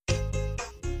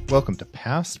Welcome to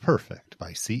Past Perfect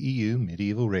by CEU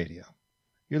Medieval Radio.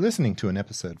 You're listening to an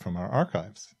episode from our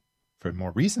archives. For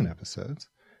more recent episodes,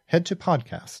 head to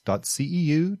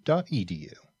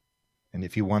podcast.ceu.edu. And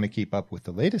if you want to keep up with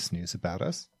the latest news about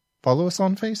us, follow us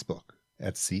on Facebook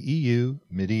at CEU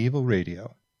Medieval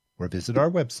Radio, or visit our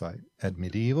website at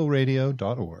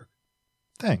medievalradio.org.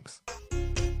 Thanks.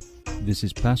 This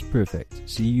is Past Perfect,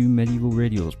 CEU Medieval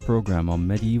Radio's program on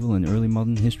medieval and early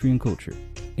modern history and culture,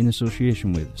 in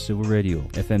association with Civil Radio,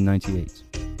 FM 98.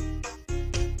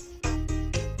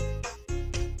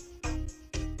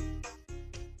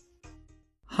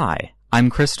 Hi, I'm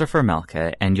Christopher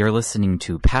Mielke, and you're listening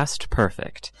to Past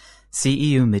Perfect,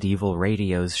 CEU Medieval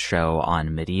Radio's show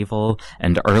on medieval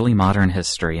and early modern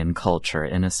history and culture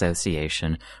in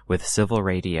association with Civil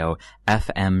Radio,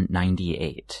 FM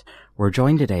 98. We're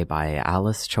joined today by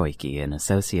Alice Choyke, an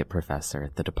associate professor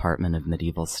at the Department of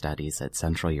Medieval Studies at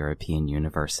Central European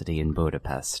University in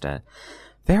Budapest.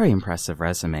 Very impressive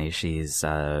resume. She's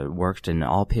worked in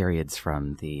all periods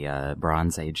from the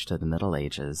Bronze Age to the Middle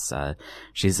Ages.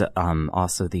 She's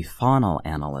also the faunal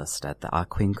analyst at the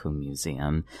Aquincum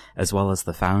Museum, as well as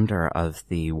the founder of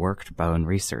the Worked Bone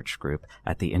Research Group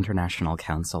at the International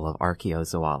Council of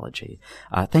Archaeozoology.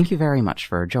 Thank you very much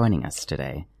for joining us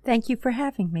today. Thank you for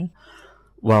having me.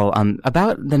 Well,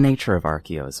 about the nature of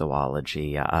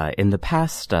archaeozoology, in the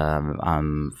past,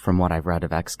 from what I've read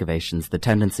of excavations, the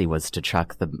tendency was to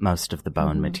chuck most of the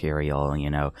bone material,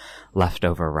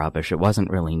 leftover rubbish. It wasn't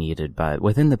really needed, but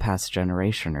within the past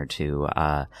generation or two,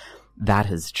 that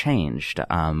has changed.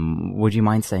 Would you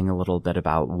mind saying a little bit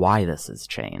about why this has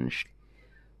changed?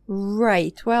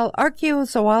 Right. Well,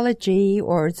 archaeozoology,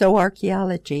 or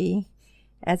zooarchaeology,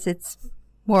 as it's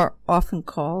more often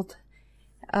called,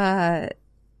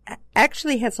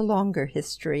 actually has a longer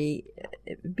history,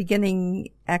 beginning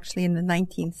actually in the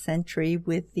 19th century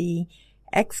with the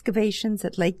excavations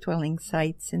at lake-dwelling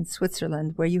sites in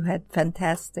Switzerland, where you had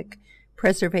fantastic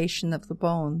preservation of the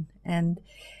bone.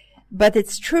 But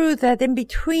it's true that in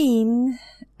between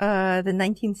the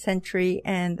 19th century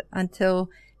and until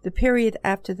the period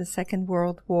after the Second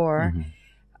World War,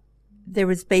 there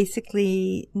was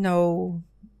basically no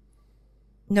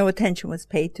attention was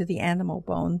paid to the animal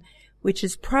bone, which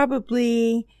is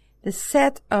probably the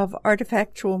set of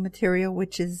artifactual material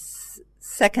which is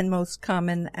second most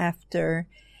common after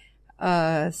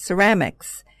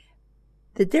ceramics.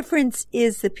 The difference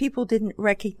is that people didn't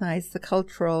recognize the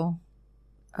cultural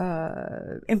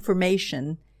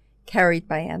information carried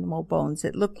by animal bones.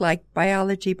 It looked like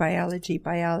biology.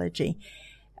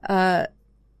 And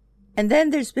then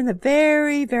there's been a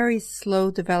very, very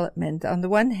slow development. On the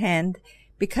one hand,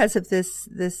 because of this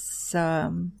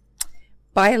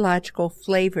biological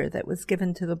flavor that was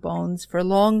given to the bones, for a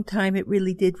long time it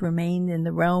really did remain in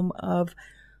the realm of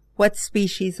what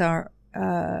species were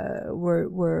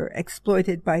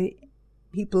exploited by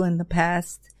people in the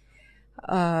past,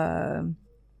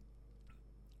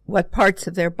 what parts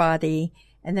of their body,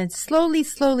 and then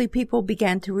slowly people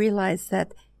began to realize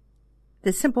that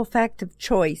the simple fact of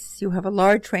choice, you have a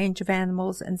large range of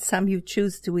animals, and some you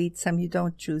choose to eat, some you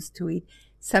don't choose to eat.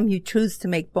 Some you choose to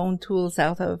make bone tools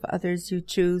out of, others you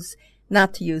choose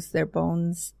not to use their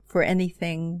bones for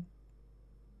anything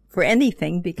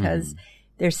because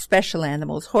they're special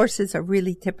animals. Horses are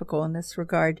really typical in this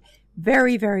regard.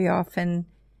 Very, very often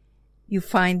you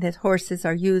find that horses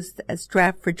are used as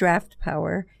for draft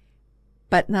power,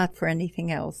 but not for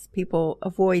anything else. People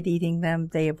avoid eating them.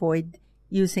 They avoid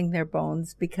using their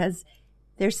bones because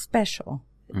they're special.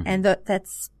 And that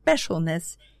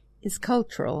specialness is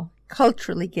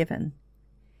culturally given.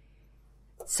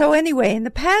 So anyway, in the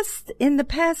past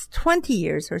 20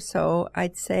 years or so,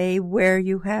 I'd say, where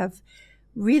you have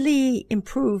really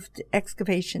improved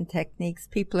excavation techniques,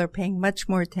 people are paying much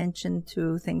more attention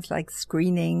to things like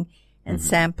screening and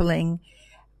sampling.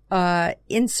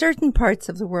 In certain parts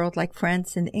of the world, like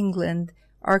France and England,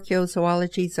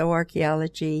 archaeozoology,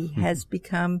 zooarchaeology has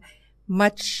become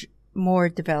much more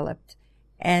developed.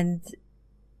 And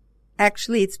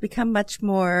actually, it's become much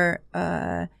more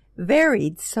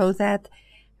varied, so that,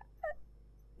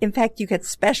 in fact, you get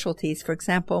specialties. For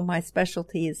example, my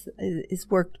specialty is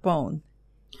worked bone.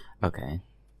 Okay.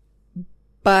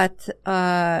 But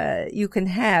you could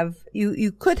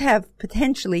have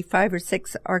potentially 5 or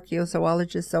 6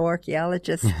 archaeozoologists,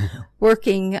 zooarchaeologists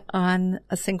working on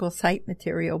a single site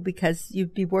material, because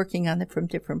you'd be working on it from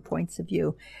different points of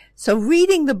view. So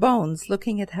reading the bones,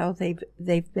 looking at how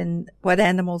they've been, what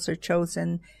animals are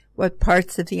chosen, what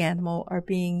parts of the animal are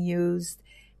being used,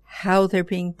 how they're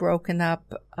being broken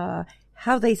up,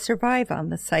 how they survive on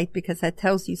the site, because that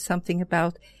tells you something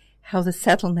about how the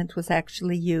settlement was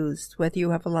actually used, whether you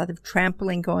have a lot of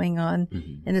trampling going on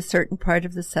in a certain part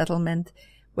of the settlement,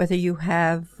 whether you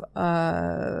have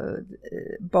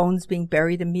bones being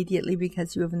buried immediately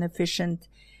because you have an efficient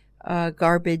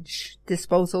garbage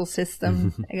disposal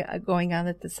system going on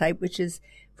at the site, which is,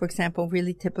 for example,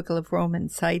 really typical of Roman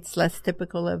sites, less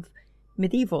typical of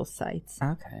medieval sites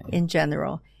in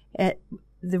general.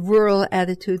 The rural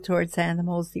attitude towards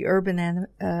animals, the urban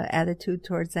attitude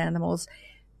towards animals,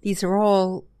 these are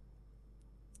all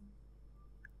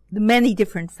the many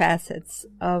different facets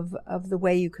of the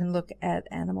way you can look at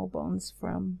animal bones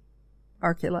from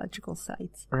archaeological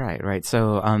sites. Right.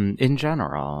 So, in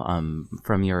general,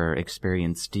 from your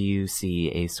experience, do you see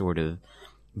a sort of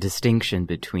distinction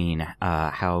between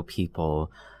how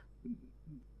people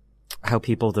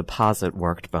deposit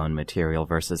worked bone material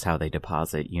versus how they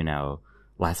deposit,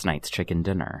 last night's chicken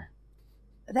dinner?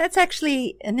 That's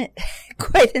actually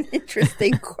quite an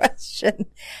interesting question.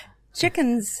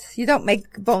 Chickens, you don't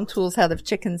make bone tools out of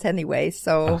chickens anyway,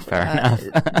 so fair enough.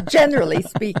 Generally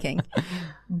speaking.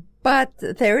 But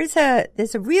there's a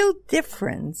real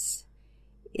difference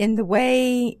in the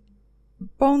way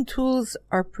bone tools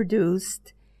are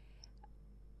produced.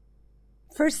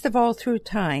 First of all, through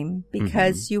time,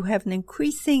 because you have an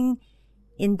increasing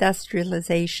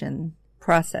industrialization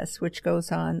process which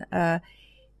goes on.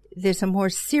 There's a more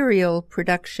serial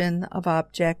production of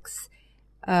objects.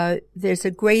 There's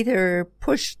a greater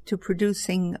push to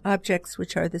producing objects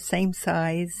which are the same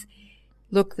size,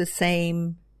 look the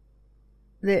same.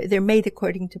 They're made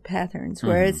according to patterns,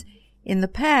 whereas in the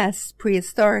past,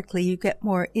 prehistorically, you get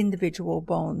more individual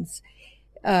bones,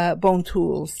 bone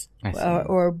tools,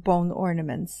 or bone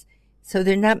ornaments. So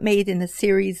they're not made in a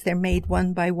series, they're made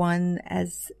one by one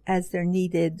as they're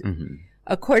needed,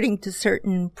 according to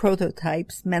certain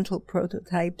prototypes, mental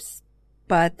prototypes,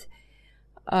 but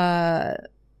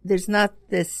there's not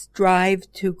this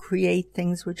drive to create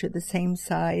things which are the same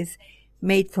size,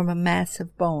 made from a mass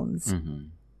of bones.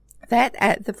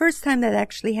 That the first time that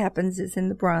actually happens is in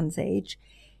the Bronze Age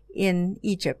in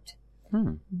Egypt.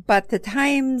 But the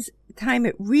time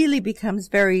it really becomes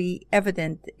very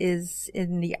evident is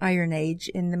in the Iron Age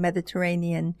in the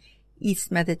Mediterranean,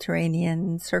 East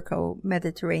Mediterranean,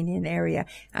 Circo-Mediterranean area.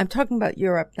 I'm talking about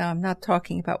Europe now. I'm not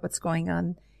talking about what's going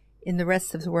on in the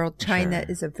rest of the world. China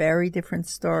is a very different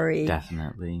story.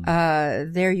 Definitely.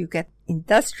 There you get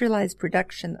industrialized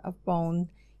production of bone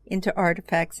into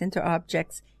artifacts, into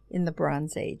objects in the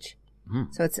Bronze Age.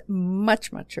 So it's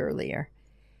much, much earlier.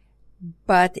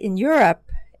 But in Europe,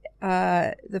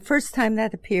 the first time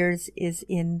that appears is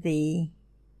in the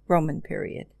Roman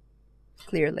period,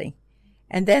 clearly.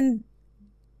 And then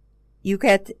you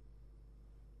get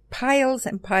piles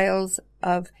and piles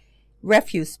of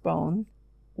refuse bone,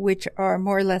 which are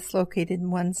more or less located in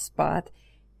one spot,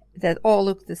 that all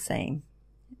look the same.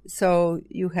 So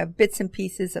you have bits and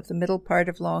pieces of the middle part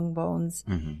of long bones,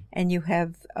 and you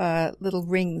have little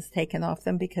rings taken off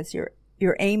them because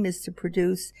your aim is to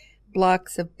produce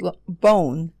blocks of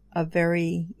bone of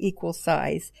very equal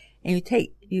size, and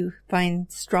you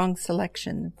find strong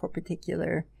selection for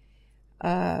particular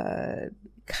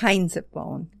kinds of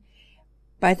bone.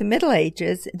 By the Middle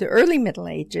Ages, the early Middle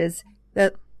Ages,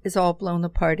 that is all blown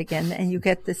apart again, and you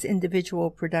get this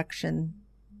individual production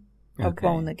of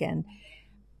bone again.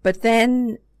 But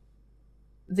then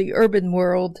the urban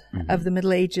world of the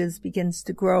Middle Ages begins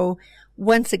to grow.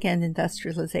 Once again,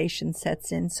 industrialization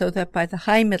sets in, so that by the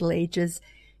High Middle Ages,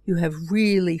 you have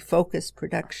really focused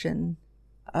production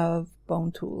of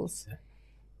bone tools.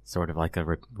 Sort of like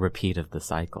a repeat of the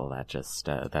cycle that just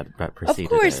that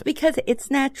preceded. Of course, it. because it's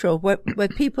natural.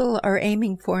 What people are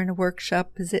aiming for in a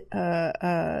workshop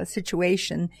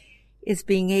situation is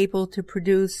being able to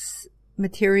produce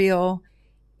material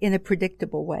in a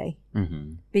predictable way,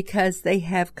 because they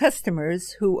have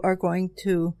customers who are going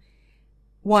to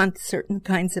want certain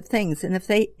kinds of things, and if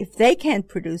they can't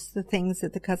produce the things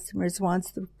that the customers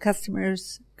wants, the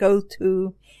customers go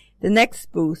to the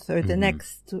next booth or the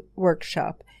next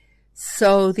workshop.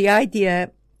 So the idea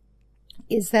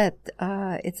is that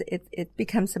it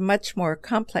becomes a much more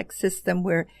complex system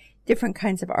where different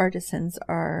kinds of artisans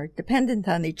are dependent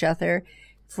on each other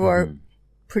for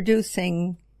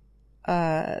producing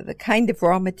the kind of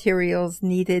raw materials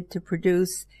needed to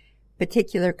produce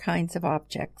particular kinds of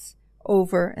objects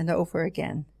over and over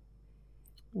again,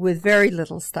 with very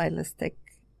little stylistic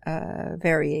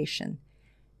variation.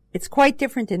 It's quite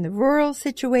different in the rural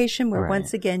situation, where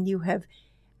once again you have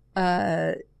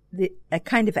a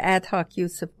kind of ad hoc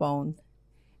use of bone,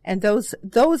 and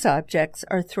those objects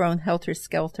are thrown away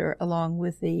helter-skelter along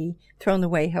with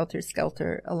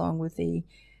the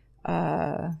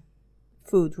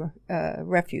food,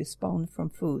 refuse bone from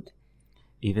food.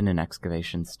 Even in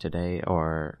excavations today,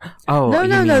 or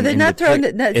no, they're not throwing.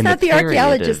 It's not the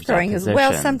archaeologists throwing as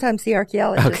well. Sometimes the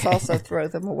archaeologists also throw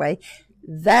them away.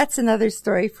 That's another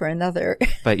story for another.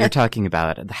 But you're talking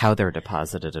about how they're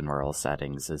deposited in rural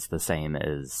settings is the same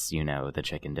as, the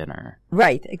chicken dinner.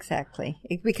 Right, exactly.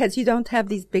 Because you don't have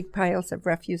these big piles of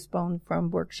refuse bone from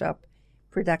workshop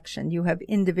production. You have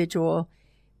individual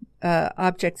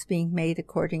objects being made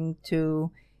according to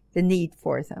the need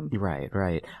for them.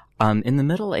 Right. In the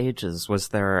Middle Ages, was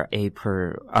there is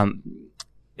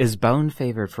bone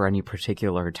favored for any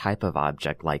particular type of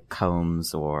object, like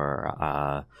combs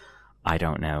or,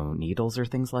 needles or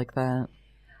things like that?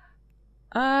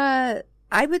 I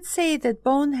would say that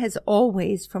bone has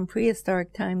always, from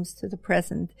prehistoric times to the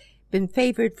present, been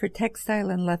favored for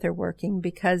textile and leather working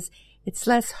because it's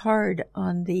less hard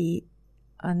on the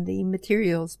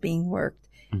materials being worked.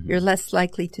 Mm-hmm. You're less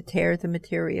likely to tear the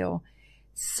material.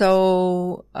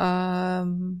 So, I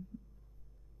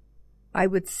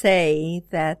would say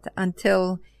that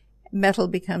until metal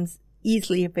becomes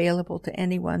easily available to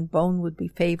anyone, bone would be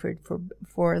favored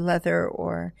for leather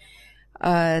or,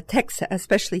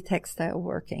 especially textile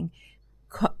working,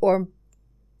 or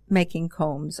making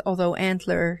combs, although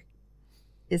antler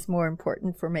is more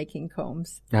important for making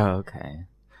combs. Oh, okay.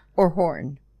 Or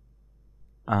horn.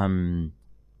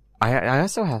 I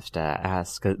also have to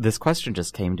ask, this question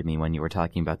just came to me when you were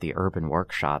talking about the urban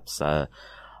workshops.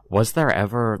 Was there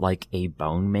ever a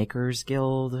bone makers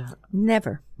guild?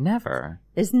 Never.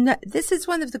 This is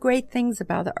one of the great things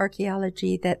about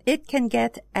archaeology, that it can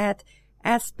get at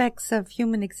aspects of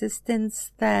human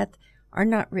existence that are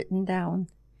not written down.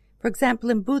 For example,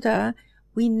 in Buddha,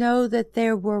 we know that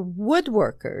there were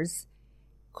woodworkers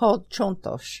called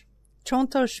chontosh.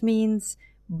 Chontosh means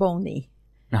bony.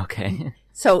 Okay.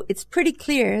 So it's pretty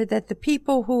clear that the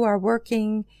people who are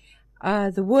working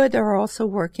the wood are also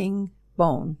working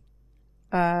bone.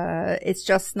 It's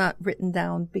just not written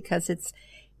down because it's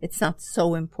not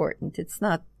so important. It's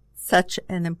not such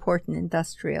an important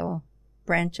industrial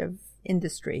branch of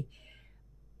industry.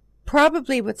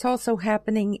 Probably what's also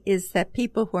happening is that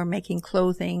people who are making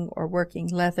clothing or working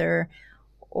leather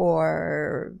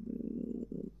or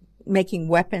making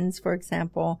weapons, for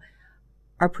example,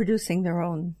 are producing their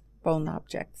own bone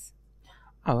objects.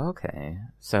 Oh, okay.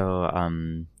 So,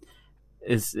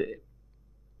 is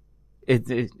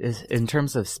in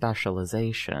terms of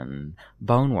specialization,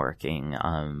 bone working,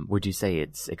 would you say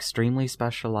it's extremely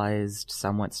specialized,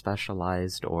 somewhat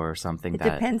specialized, or something that...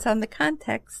 It depends on the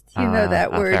context. You know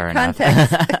that word,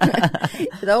 context.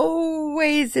 It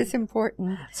always is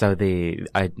important. So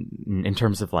in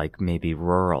terms of maybe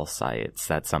rural sites,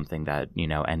 that's something that,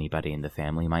 anybody in the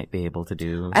family might be able to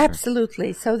do?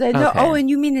 Absolutely. So they know, okay. Oh, and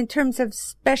you mean in terms of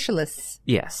specialists?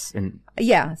 Yes.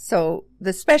 Yeah, so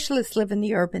the specialists live in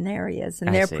the urban areas,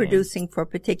 and they're producing for a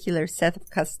particular set of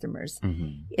customers.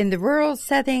 Mm-hmm. In the rural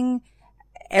setting,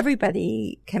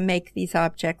 everybody can make these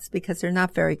objects because they're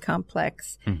not very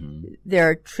complex. Mm-hmm. There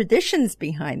are traditions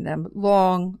behind them,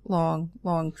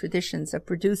 long traditions of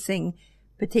producing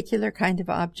particular kind of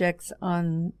objects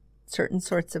on certain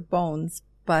sorts of bones,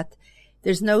 but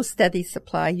there's no steady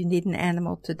supply. You need an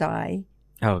animal to die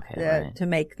to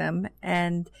make them.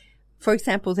 And for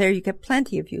example, there you get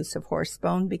plenty of use of horse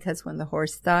bone because when the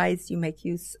horse dies, you make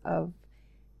use of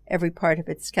every part of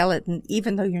its skeleton,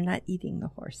 even though you're not eating the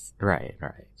horse. Right.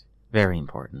 Very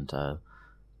important,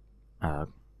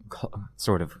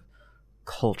 sort of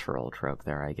cultural trope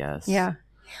there, I guess. Yeah.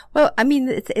 Well, I mean,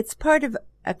 it's part of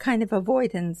a kind of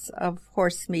avoidance of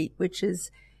horse meat, which is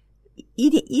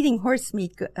eating horse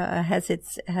meat has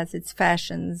its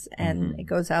fashions, and mm-hmm. it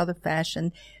goes out of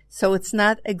fashion. So it's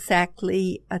not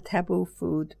exactly a taboo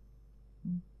food,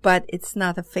 but it's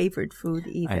not a favored food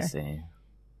either. I see.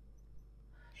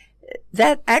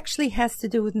 That actually has to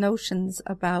do with notions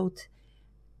about,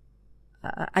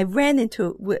 I ran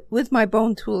into, with my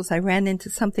bone tools, I ran into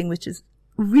something which is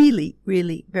really,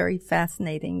 really very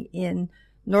fascinating in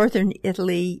northern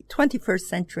Italy, 21st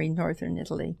century northern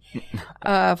Italy.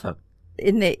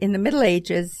 In the Middle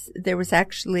Ages, it was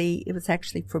actually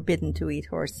forbidden to eat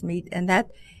horse meat, and that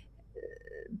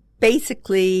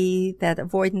basically that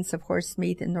avoidance of horse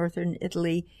meat in northern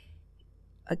Italy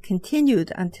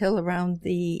continued until around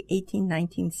the 18th,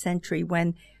 19th century,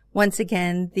 when once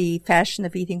again the fashion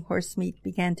of eating horse meat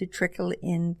began to trickle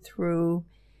in through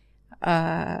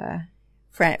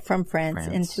from France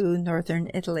into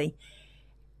northern Italy.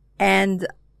 And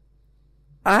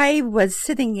I was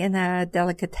sitting in a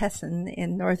delicatessen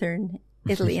in northern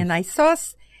Italy, and I saw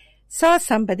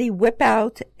somebody whip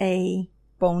out a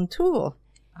bone tool.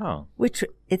 Oh. Which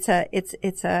it's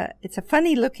a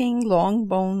funny looking long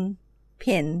bone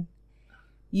pin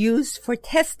used for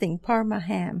testing Parma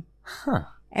ham. Huh.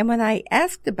 And when I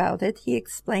asked about it, he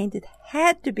explained it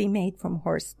had to be made from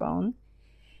horse bone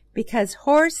because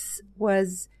horse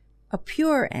was a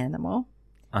pure animal.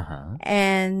 Uh-huh.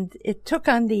 And it took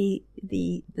on the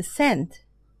scent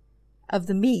of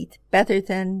the meat better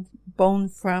than bone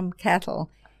from cattle.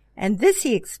 And this,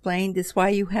 he explained, is why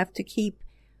you have to keep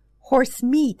horse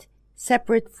meat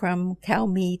separate from cow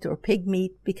meat or pig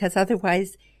meat, because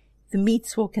otherwise the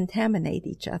meats will contaminate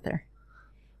each other.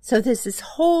 So there's this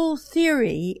whole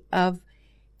theory of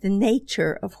the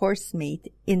nature of horse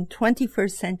meat in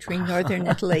 21st century northern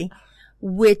Italy,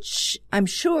 which I'm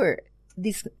sure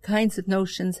these kinds of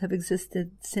notions have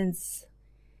existed since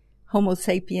Homo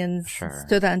sapiens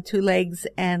stood on two legs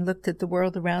and looked at the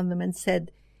world around them and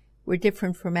said, we're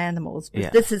different from animals,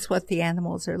 but this is what the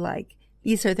animals are like.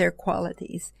 These are their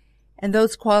qualities. And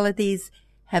those qualities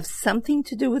have something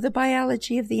to do with the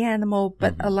biology of the animal,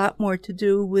 but a lot more to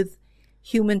do with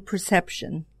human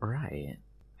perception. Right.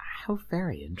 How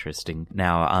very interesting.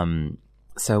 Now,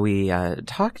 so we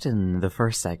talked in the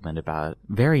first segment about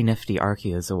very nifty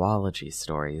archaeozoology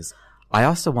stories. I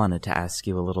also wanted to ask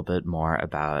you a little bit more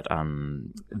about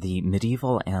the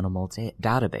Medieval Animal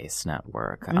Database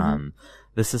Network.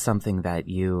 This is something that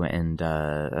you and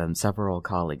several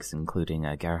colleagues, including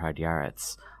Gerhard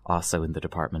Jaretz, also in the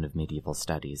Department of Medieval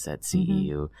Studies at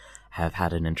CEU, have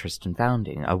had an interest in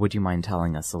founding. Would you mind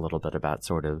telling us a little bit about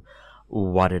sort of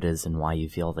what it is and why you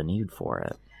feel the need for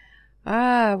it?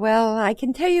 Well, I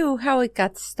can tell you how it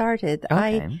got started.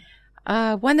 Okay.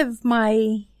 One of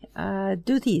my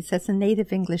duties as a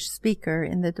native English speaker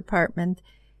in the department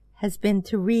has been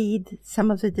to read some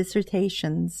of the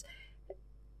dissertations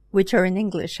which are in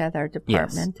English at our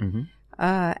department. Yes.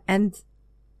 And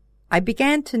I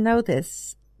began to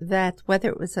notice that whether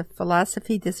it was a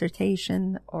philosophy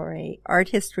dissertation or a art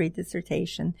history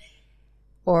dissertation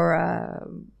or a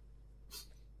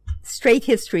straight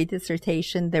history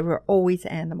dissertation, there were always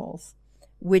animals,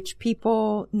 which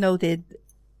people noted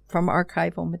from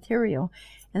archival material.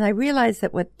 And I realized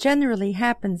that what generally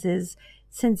happens is,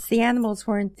 since the animals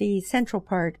weren't the central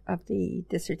part of the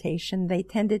dissertation, they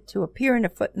tended to appear in a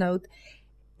footnote,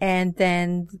 and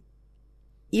then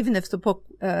even if the book,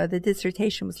 the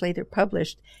dissertation was later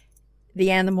published,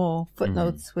 the animal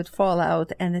footnotes would fall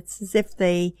out, and it's as if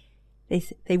they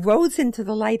rose into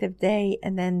the light of day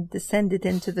and then descended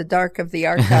into the dark of the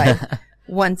archive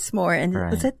once more. And it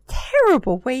was a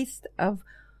terrible waste of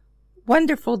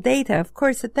wonderful data. Of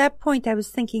course, at that point, I was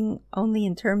thinking only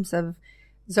in terms of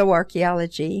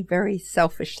zooarchaeology, very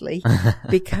selfishly,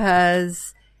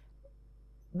 because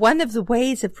one of the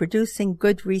ways of producing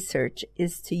good research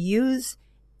is to use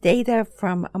data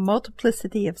from a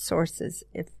multiplicity of sources,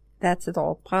 if that's at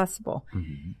all possible.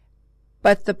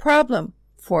 But the problem,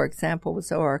 for example, with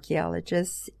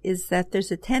zooarchaeologists is that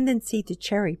there's a tendency to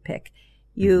cherry pick.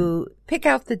 You pick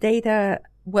out the data,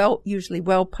 usually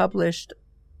well published,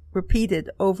 repeated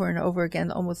over and over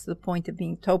again, almost to the point of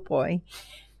being topoi,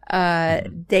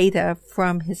 data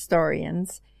from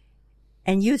historians,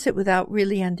 and use it without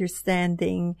really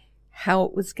understanding how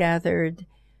it was gathered,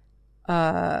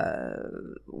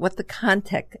 what the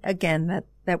context, again,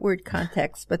 that word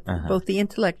context, but both the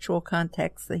intellectual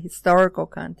context, the historical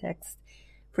context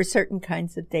for certain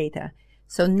kinds of data.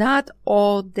 So not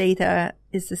all data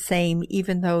is the same,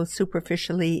 even though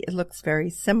superficially it looks very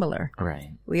similar.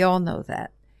 Right. We all know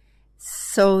that.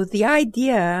 So the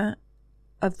idea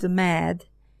of the MAD,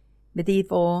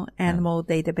 Medieval Animal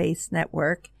Database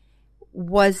Network,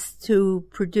 was to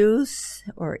produce,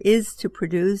 or is to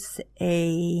produce,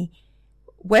 a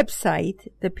website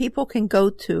that people can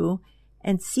go to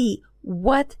and see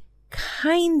what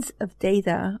kinds of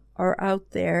data are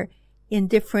out there in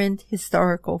different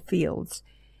historical fields,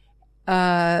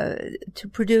 to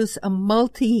produce a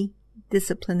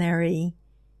multidisciplinary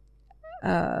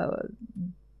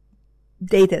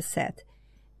data set.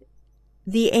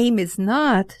 The aim is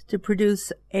not to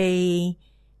produce a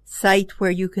site where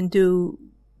you can do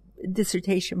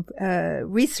dissertation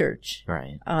research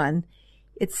on.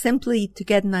 It's simply to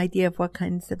get an idea of what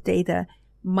kinds of data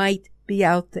might be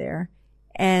out there.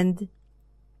 And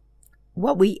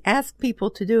what we ask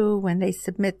people to do when they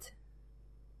submit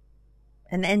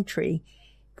an entry,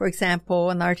 for example,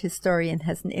 an art historian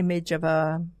has an image of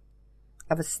a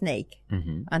snake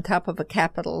on top of a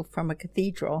capital from a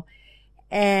cathedral.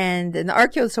 And an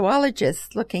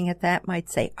archaeozoologist looking at that might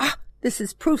say, this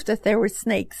is proof that there were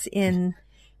snakes in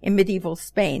medieval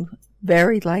Spain.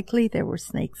 Very likely there were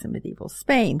snakes in medieval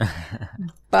Spain,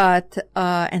 but,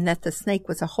 and that the snake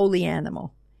was a holy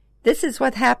animal. This is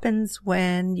what happens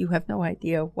when you have no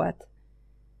idea what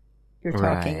you're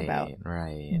talking about.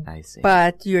 Right, I see.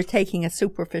 But you're taking a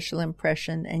superficial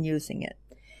impression and using it.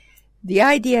 The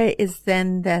idea is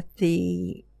then that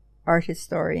the art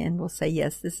historian will say,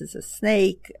 yes, this is a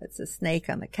snake. It's a snake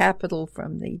on the Capitol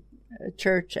from the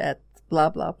church at blah,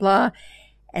 blah, blah.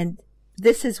 And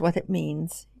this is what it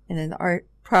means in an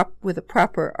with a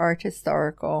proper art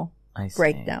historical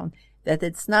breakdown. That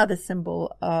it's not a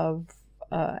symbol of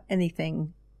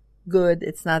anything good.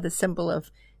 It's not a symbol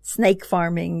of snake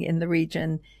farming in the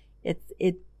region.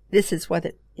 This is what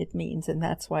it means, and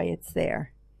that's why it's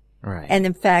there. Right. And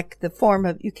in fact,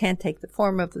 you can't take the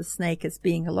form of the snake as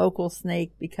being a local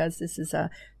snake, because this is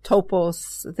a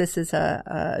topos, this is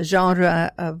a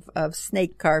genre of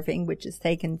snake carving, which is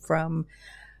taken from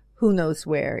who knows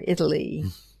where, Italy,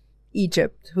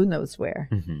 Egypt, who knows where.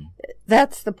 Mm-hmm.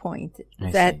 That's the point,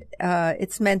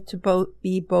 it's meant to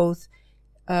be both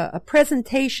a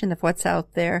presentation of what's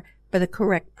out there, but a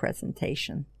correct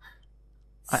presentation.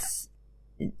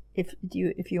 If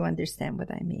you understand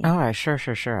what I mean. Oh,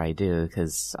 sure, I do,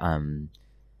 because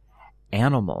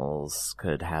animals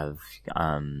could have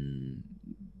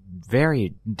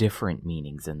very different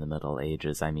meanings in the Middle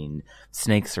Ages. I mean,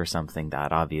 snakes are something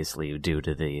that obviously, due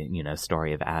to the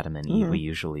story of Adam and Eve, we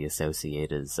usually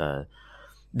associate as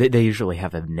they usually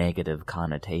have a negative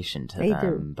connotation to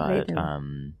them. But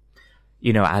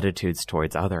attitudes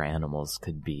towards other animals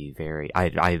could be very.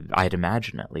 I'd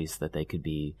imagine, at least, that they could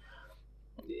be,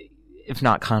 if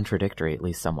not contradictory, at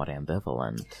least somewhat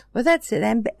ambivalent. Well, that's it.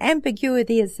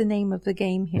 Ambiguity is the name of the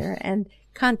game here, and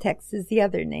context is the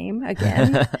other name,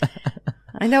 again.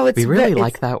 I know we really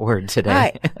like that word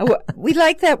today. We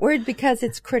like that word because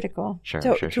it's critical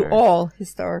to all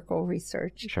historical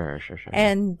research. Sure.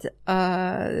 And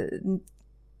no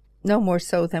more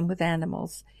so than with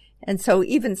animals. And so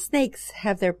even snakes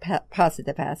have their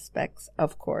positive aspects,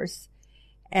 of course.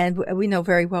 And we know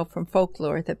very well from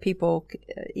folklore that people,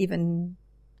 even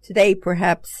today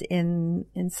perhaps in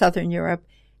southern Europe,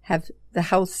 have the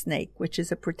house snake, which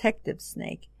is a protective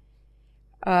snake.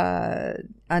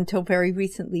 Until very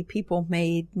recently, people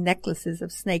made necklaces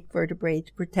of snake vertebrae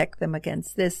to protect them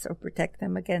against this or protect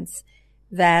them against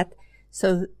that.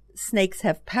 So snakes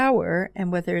have power,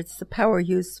 and whether it's the power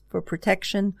used for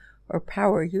protection or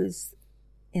power used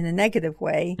in a negative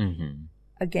way,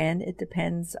 again, it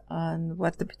depends on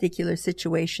what the particular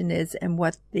situation is and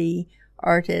what the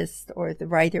artist or the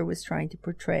writer was trying to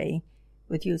portray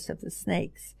with use of the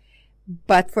snakes.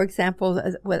 But, for example,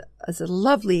 as a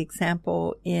lovely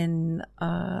example in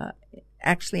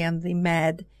actually on the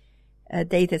MAD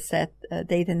data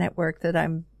network that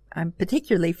I'm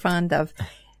particularly fond of,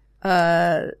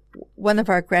 one of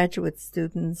our graduate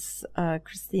students,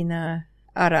 Christina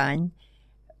Arain,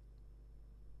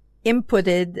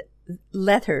 inputted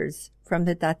letters from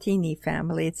the Datini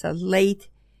family. It's a late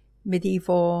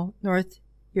medieval North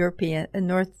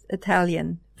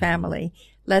Italian family.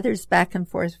 Letters back and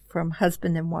forth from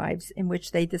husband and wives in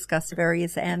which they discuss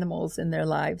various animals in their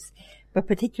lives, but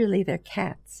particularly their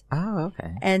cats. Oh,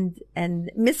 okay. And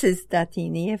Mrs.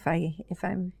 Datini, if I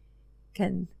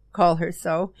can call her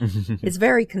so, is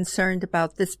very concerned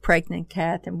about this pregnant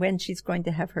cat and when she's going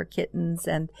to have her kittens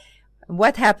and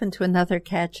what happened to another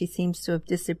cat. She seems to have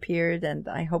disappeared, and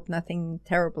I hope nothing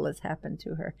terrible has happened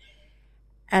to her.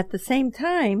 At the same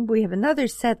time, we have another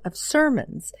set of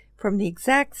sermons from the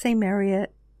exact same area,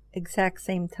 exact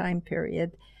same time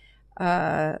period.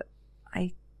 I'm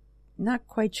not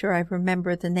quite sure I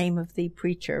remember the name of the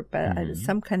preacher, but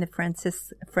some kind of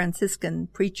Franciscan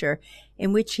preacher,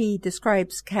 in which he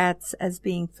describes cats as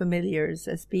being familiars,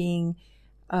 as being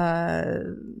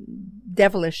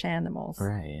devilish animals.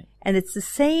 Right. And it's the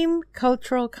same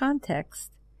cultural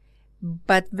context,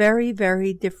 but very,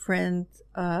 very different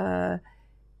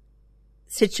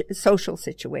social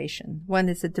situation. One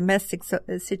is a domestic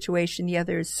situation. The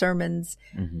other is sermons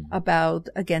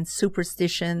against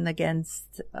superstition,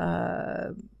 against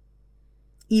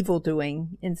evil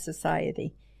doing in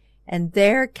society. And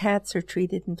their cats are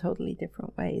treated in totally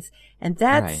different ways. And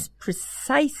that's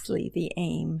precisely the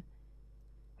aim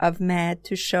of MAD,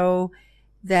 to show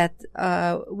that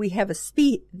we have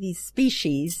these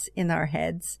species in our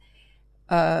heads,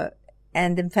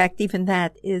 and in fact, even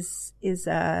that is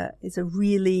a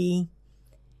really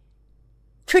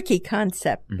tricky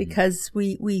concept, because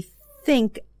we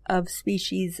think of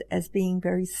species as being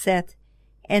very set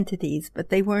entities, but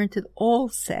they weren't at all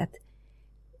set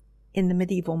in the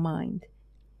medieval mind.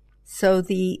 So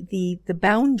the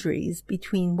boundaries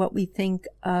between what we think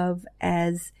of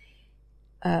as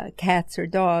cats or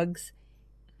dogs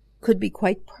could be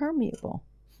quite permeable,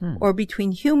 or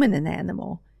between human and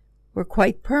animal were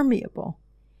quite permeable.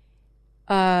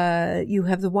 You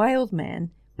have the wild man,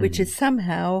 which is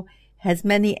somehow has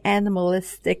many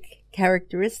animalistic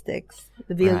characteristics,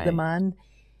 the wildeman.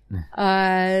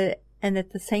 And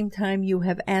at the same time, you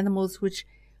have animals which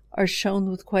are shown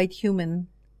with quite human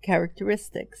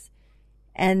characteristics.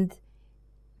 And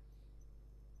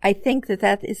I think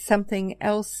that is something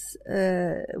else.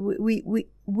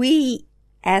 We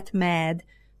at MAD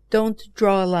don't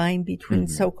draw a line between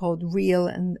so-called real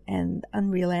and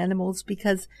unreal animals,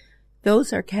 because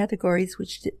those are categories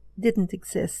which didn't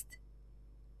exist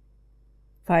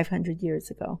 500 years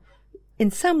ago.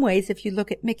 In some ways, if you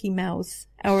look at Mickey Mouse,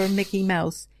 our Mickey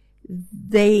Mouse,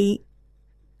 they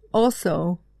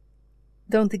also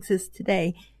don't exist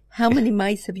today. How many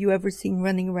mice have you ever seen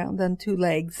running around on two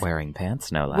legs? Wearing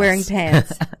pants, no less. Wearing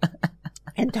pants.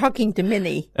 And talking to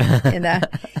Minnie in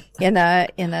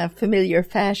a familiar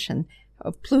fashion.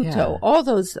 Pluto, all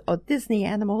those Disney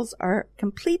animals are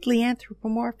completely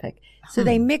anthropomorphic. So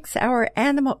they mix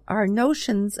our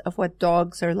notions of what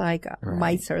dogs are like,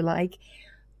 mice are like,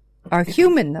 our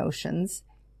human notions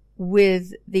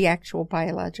with the actual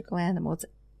biological animals.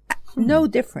 No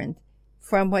different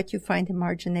from what you find in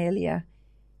marginalia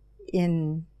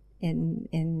in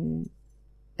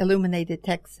illuminated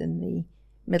texts in the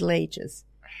Middle Ages.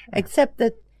 Except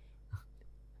that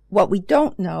what we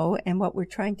don't know and what we're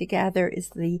trying to gather is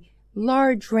the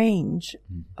large range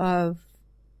of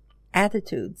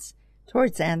attitudes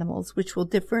towards animals, which will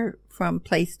differ from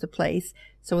place to place.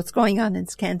 So what's going on in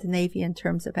Scandinavia in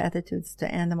terms of attitudes to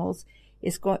animals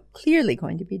is clearly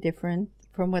going to be different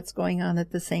from what's going on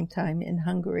at the same time in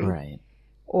Hungary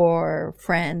or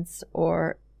France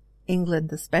or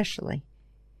England especially.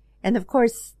 And of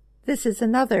course, this is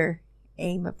another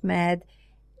aim of MAD,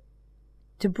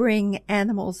 to bring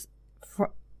animals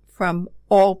from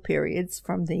all periods,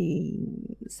 from the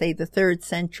 3rd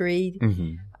century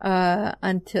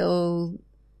until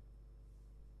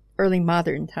early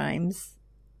modern times,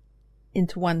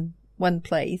 into one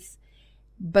place,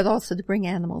 but also to bring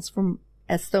animals from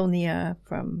Estonia,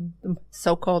 from the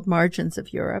so-called margins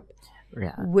of Europe,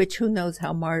 which who knows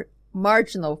how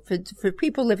marginal for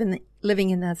people living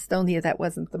in Estonia. That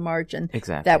wasn't the margin.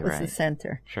 Exactly. That was the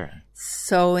center. Sure.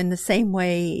 So in the same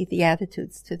way, the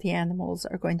attitudes to the animals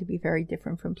are going to be very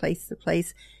different from place to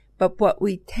place. But what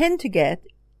we tend to get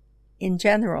in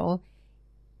general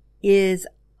is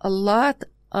a lot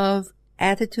of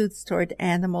attitudes toward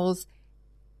animals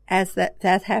as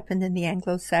that happened in the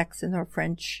Anglo-Saxon or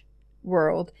French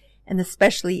world, and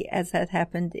especially as that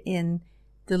happened in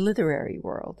the literary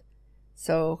world.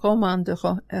 So Roman de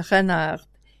Renard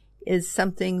is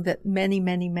something that many,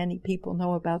 many, many people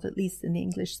know about, at least in the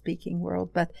English-speaking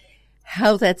world. But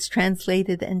how that's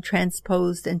translated and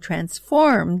transposed and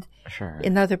transformed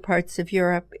in other parts of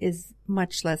Europe is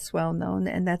much less well known.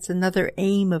 And that's another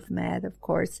aim of MAD, of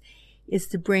course, is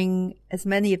to bring as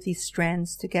many of these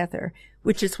strands together,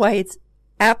 which is why it's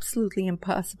absolutely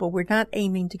impossible. We're not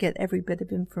aiming to get every bit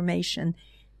of information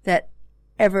that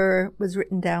ever was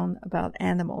written down about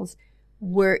animals.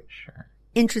 We're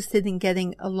interested in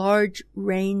getting a large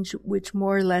range which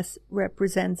more or less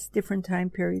represents different time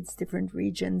periods, different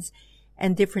regions,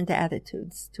 and different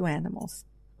attitudes to animals.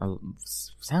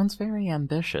 Sounds very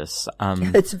ambitious.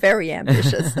 It's very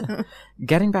ambitious.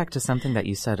 Getting back to something that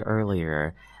you said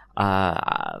earlier,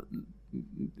 the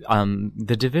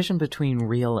division between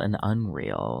real and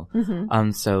unreal.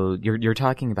 So you're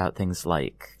talking about things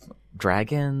like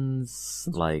dragons,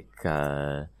 like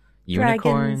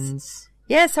unicorns.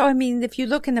 Yeah, so I mean, if you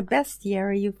look in the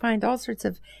bestiary, you find all sorts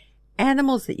of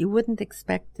animals that you wouldn't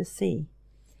expect to see.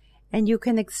 And you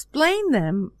can explain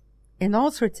them in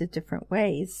all sorts of different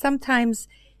ways. Sometimes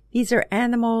these are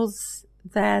animals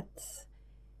that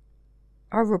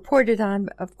are reported on.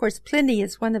 Of course, Pliny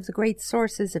is one of the great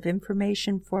sources of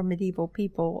information for medieval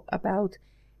people about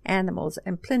animals,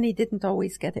 and Pliny didn't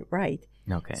always get it right.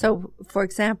 Okay. So, for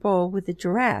example, with the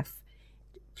giraffe,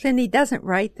 Pliny doesn't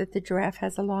write that the giraffe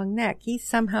has a long neck. He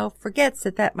somehow forgets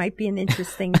that might be an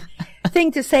interesting thing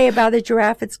to say about a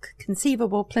giraffe. It's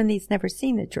conceivable Pliny's never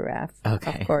seen a giraffe, of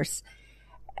course.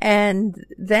 And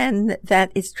then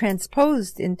that is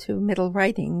transposed into Middle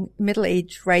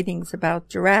Age writings about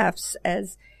giraffes and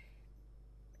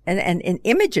in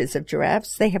images of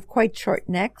giraffes. They have quite short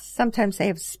necks. Sometimes they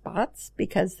have spots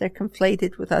because they're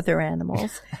conflated with other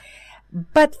animals.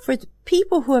 But for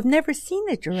people who have never seen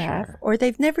a giraffe, or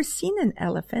they've never seen an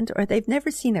elephant, or they've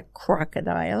never seen a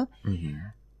crocodile,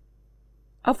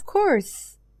 of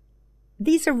course,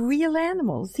 these are real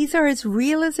animals. These are as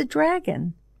real as a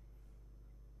dragon.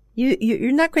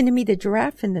 You're not going to meet a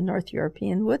giraffe in the North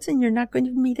European woods, and you're not going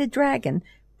to meet a dragon,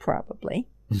 probably.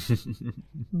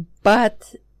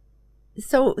 But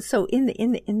so in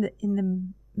the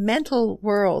mental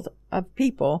world of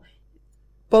people,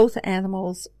 both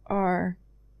animals are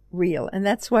real, and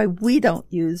that's why we don't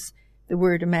use the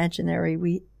word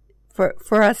imaginary.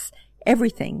 For us,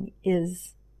 everything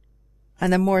is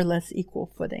on a more or less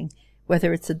equal footing,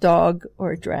 whether it's a dog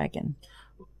or a dragon.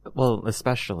 Well,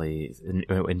 especially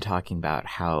in talking about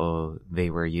how they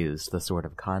were used, the sort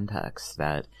of context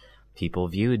that people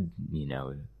viewed,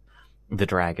 the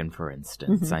dragon, for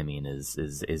instance. Mm-hmm. I mean,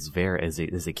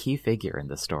 is a key figure in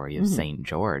the story of Saint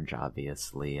George,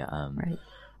 obviously. Right.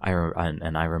 I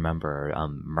remember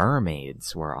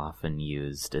mermaids were often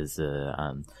used as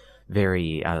a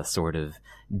very sort of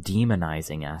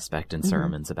demonizing aspect in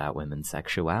sermons about women's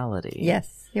sexuality.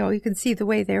 Yes. You can see the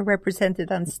way they're represented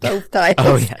on stove tiles.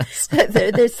 Oh, yes.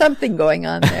 There's something going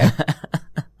on there.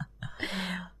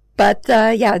 But,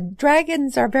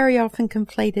 dragons are very often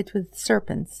conflated with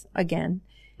serpents again.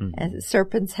 As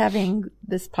serpents having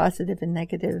this positive and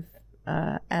negative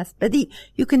aspect. But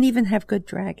you can even have good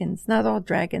dragons. Not all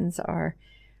dragons are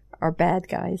bad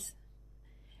guys.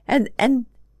 And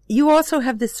you also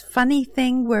have this funny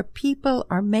thing where people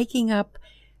are making up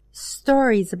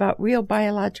stories about real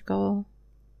biological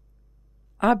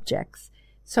objects.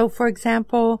 So, for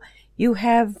example, you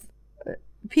have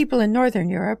people in Northern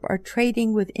Europe are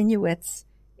trading with Inuits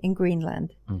in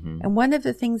Greenland. Mm-hmm. And one of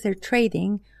the things they're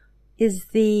trading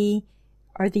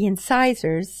are the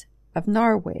incisors of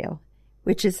narwhal,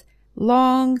 which is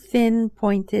long, thin,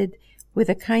 pointed, with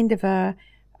a kind of a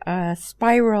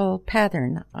spiral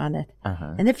pattern on it.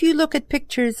 Uh-huh. And if you look at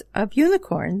pictures of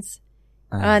unicorns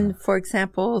on, for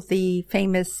example, the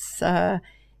famous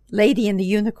Lady in the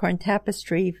Unicorn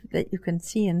tapestry that you can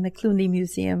see in the Cluny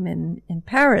Museum in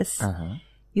Paris,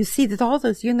 you see that all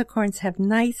those unicorns have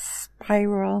nice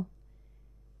spiral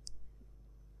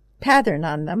pattern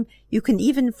on them. You can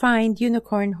even find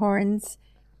unicorn horns,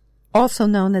 also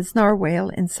known as narwhal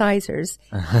incisors,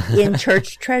 in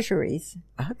church treasuries.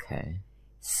 Okay.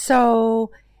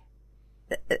 So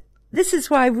this is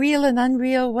why real and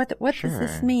unreal, what does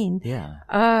this mean?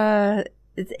 Yeah.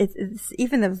 It's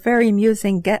even a very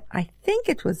amusing I think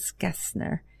it was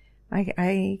Gessner.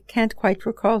 I can't quite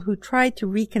recall, who tried to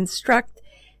reconstruct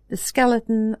the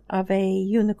skeleton of a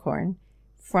unicorn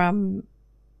from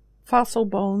fossil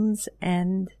bones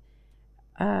and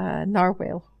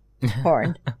narwhal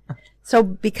horn. So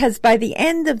because by the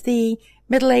end of the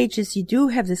Middle Ages, you do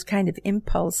have this kind of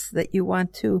impulse that you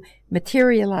want to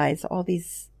materialize all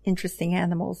these interesting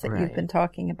animals that you've been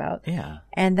talking about. Yeah.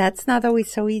 And that's not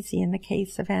always so easy in the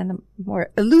case of more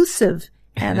elusive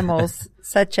animals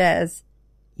such as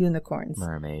unicorns.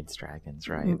 Mermaids, dragons,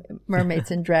 right? Mermaids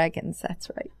and dragons, that's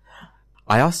right.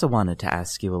 I also wanted to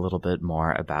ask you a little bit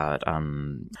more about,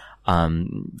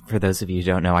 for those of you who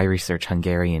don't know, I research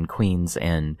Hungarian queens,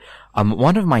 and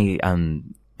one of my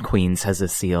queens has a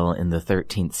seal in the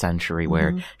 13th century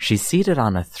where she's seated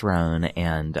on a throne,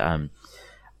 and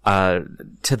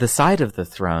to the side of the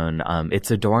throne,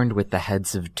 it's adorned with the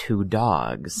heads of two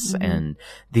dogs, and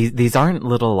these aren't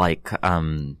little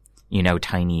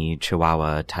tiny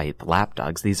Chihuahua type lap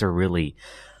dogs. These are really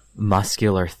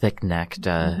muscular, thick-necked,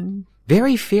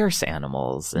 very fierce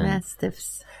animals. And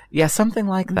Mastiffs. Yeah, something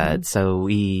like that. So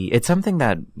it's something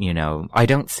that, I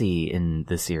don't see in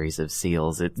the series of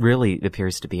seals. It really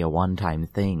appears to be a one-time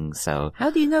thing, so. How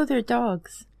do you know they're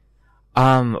dogs?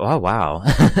 Oh, wow.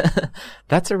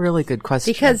 That's a really good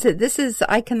question. Because this is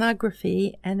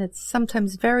iconography, and it's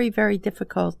sometimes very, very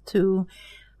difficult to,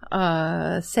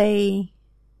 say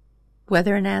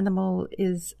whether an animal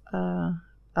is,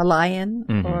 a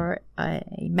lion or a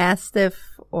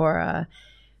mastiff or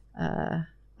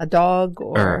a dog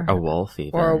or a wolf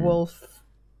even. Or a wolf.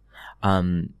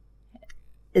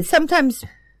 Sometimes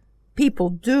people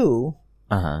do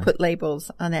put labels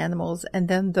on animals, and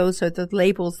then those are the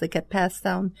labels that get passed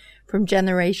down from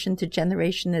generation to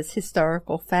generation as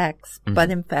historical facts.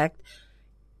 But in fact,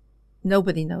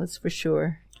 nobody knows for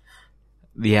sure.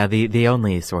 Yeah, the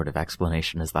only sort of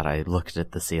explanation is that I looked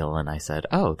at the seal and I said,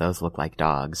 "Oh, those look like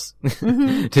dogs."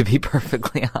 To be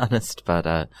perfectly honest, but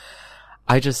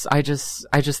I just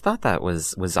thought that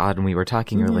was odd. And we were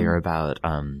talking earlier about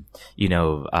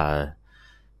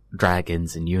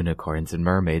dragons and unicorns and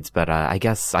mermaids, but I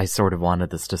guess I sort of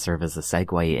wanted this to serve as a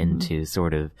segue into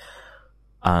sort of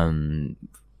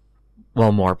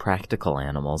more practical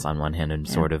animals on one hand, and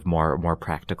sort of more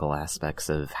practical aspects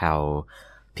of how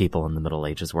people in the Middle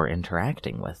Ages were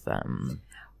interacting with them.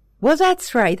 Well,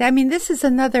 that's right. I mean, this is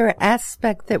another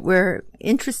aspect that we're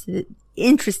interested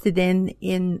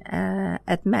in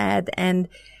at MAD. And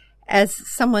as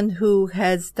someone who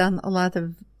has done a lot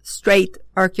of straight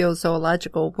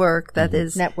archaeozoological work that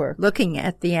is network, looking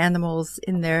at the animals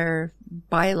in their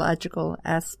biological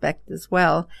aspect as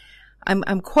well.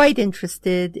 I'm quite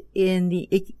interested in the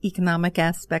economic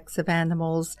aspects of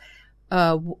animals,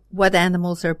 what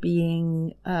animals are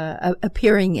being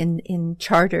appearing in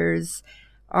charters,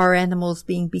 are animals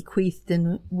being bequeathed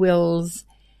in wills.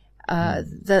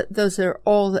 Those are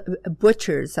all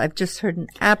butchers. I've just heard an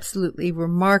absolutely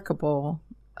remarkable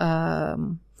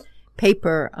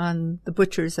paper on the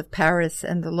butchers of Paris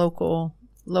and the local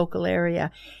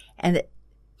area. And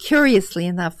curiously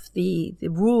enough, the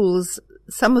rules,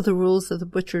 some of the rules of the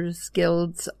butchers'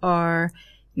 guilds are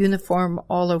uniform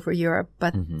all over Europe,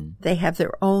 but they have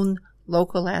their own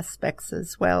local aspects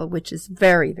as well, which is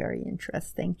very, very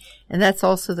interesting. And that's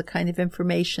also the kind of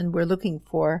information we're looking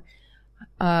for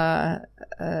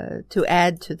to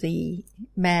add to the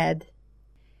MAD.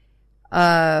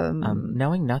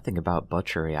 Knowing nothing about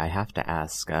butchery, I have to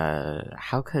ask,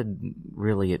 how could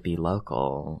really it be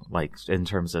local, like in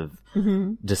terms of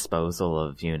disposal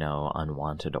of,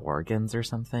 unwanted organs or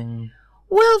something?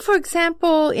 Well, for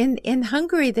example, in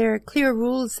Hungary, there are clear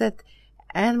rules that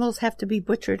animals have to be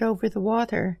butchered over the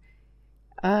water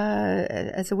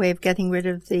as a way of getting rid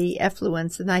of the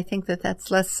effluents. And I think that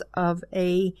that's less of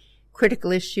a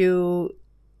critical issue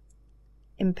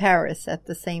in Paris at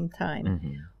the same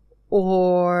time.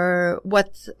 Or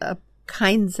what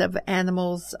kinds of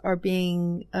animals are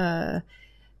being, the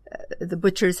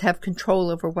butchers have control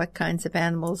over what kinds of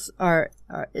animals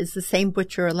is the same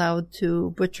butcher allowed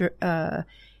to butcher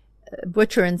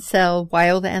and sell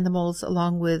wild animals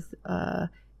along with,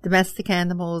 domestic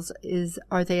animals?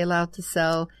 Are they allowed to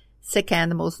sell sick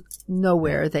animals?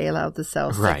 Nowhere are they allowed to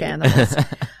sell sick animals.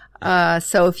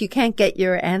 So if you can't get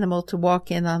your animal to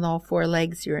walk in on all four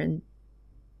legs, you're in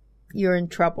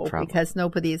trouble because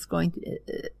nobody is going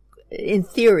to, in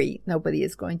theory, nobody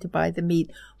is going to buy the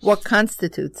meat. What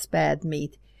constitutes bad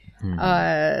meat?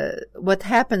 What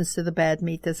happens to the bad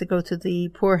meat? Does it go to the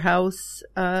poorhouse,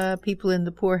 people in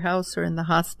the poorhouse or in the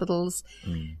hospitals?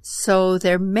 So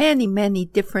there are many, many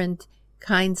different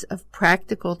kinds of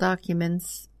practical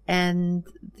documents, and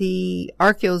the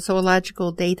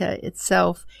archaeozoological data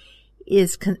itself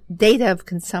is data of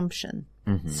consumption.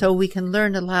 So we can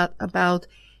learn a lot about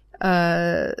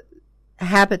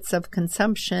habits of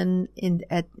consumption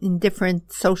in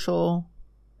different social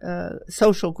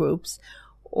groups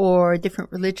or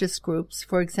different religious groups.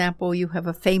 For example, you have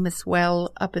a famous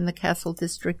well up in the Castle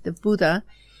district of Buda.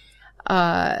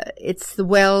 It's the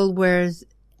well where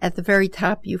at the very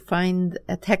top you find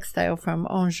a textile from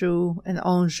Anjou, an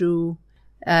Anjou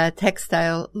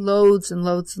textile, loads and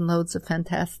loads and loads of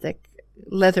fantastic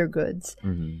leather goods,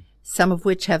 some of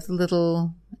which have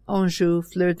little Anjou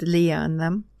fleur-de-lis on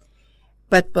them.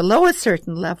 But below a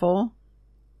certain level,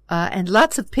 and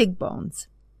lots of pig bones.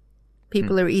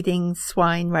 People are eating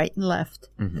swine right and left.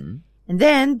 And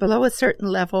then below a certain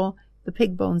level, the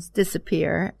pig bones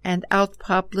disappear and out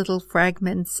pop little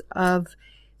fragments of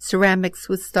ceramics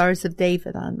with stars of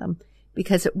David on them.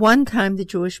 Because at one time the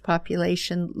Jewish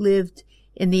population lived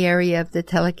in the area of the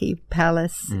Teleki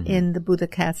Palace in the Buda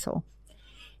Castle.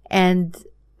 And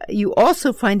you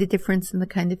also find a difference in the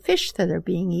kind of fish that are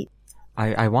being eaten.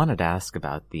 I wanted to ask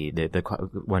about the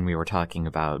when we were talking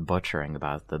about butchering,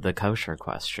 about the kosher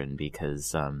question,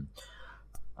 because on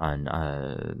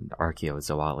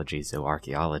archaeozoology,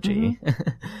 zooarchaeology,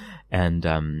 and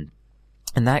in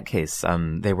that case,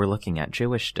 they were looking at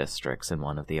Jewish districts in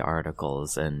one of the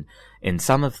articles, and in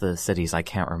some of the cities, I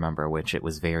can't remember which, it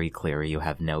was very clear you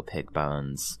have no pig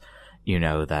bones.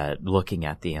 That looking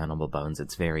at the animal bones,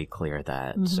 it's very clear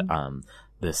that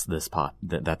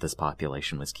this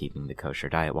population was keeping the kosher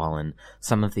diet, while in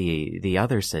some of the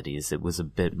other cities it was a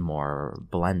bit more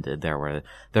blended. There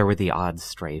were the odd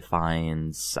stray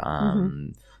finds.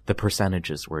 The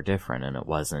percentages were different, and it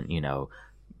wasn't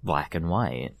black and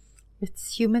white.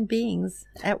 It's human beings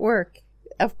at work.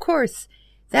 Of course,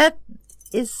 that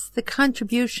is the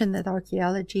contribution that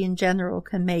archaeology in general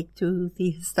can make to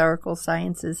the historical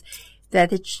sciences,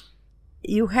 that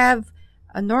you have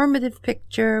a normative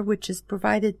picture which is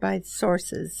provided by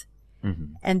sources.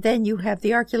 And then you have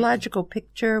the archaeological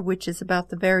picture, which is about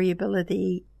the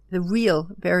variability, the real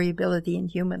variability in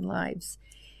human lives.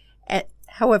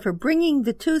 However, bringing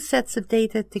the two sets of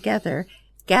data together,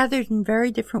 gathered in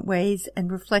very different ways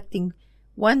and reflecting,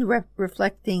 one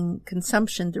reflecting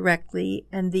consumption directly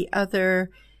and the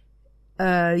other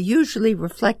usually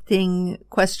reflecting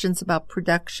questions about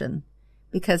production,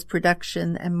 because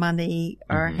production and money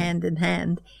are hand in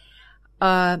hand.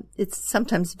 It's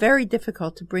sometimes very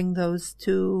difficult to bring those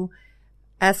two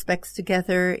aspects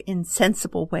together in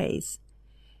sensible ways.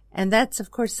 And that's,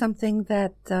 of course, something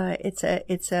that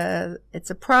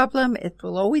it's a problem. It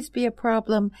will always be a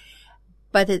problem,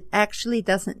 but it actually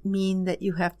doesn't mean that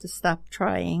you have to stop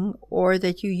trying or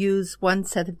that you use one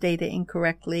set of data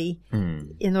incorrectly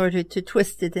in order to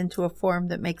twist it into a form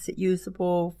that makes it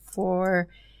usable for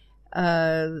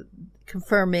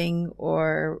confirming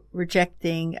or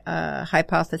rejecting a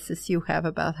hypothesis you have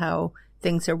about how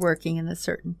things are working in a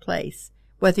certain place,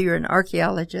 whether you're an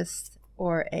archaeologist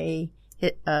or a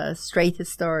straight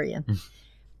historian.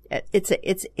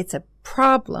 It's a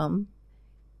problem,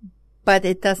 but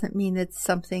it doesn't mean it's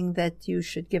something that you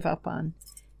should give up on.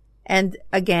 And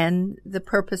again, the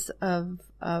purpose of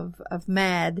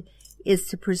MAD is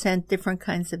to present different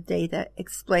kinds of data,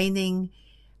 explaining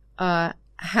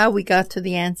how we got to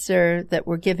the answer that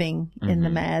we're giving in the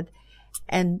MAD.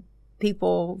 And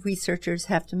researchers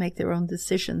have to make their own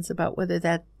decisions about whether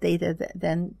that data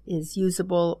then is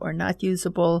usable or not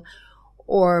usable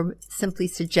or simply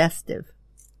suggestive.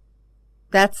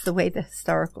 That's the way the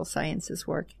historical sciences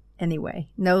work anyway.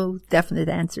 No definite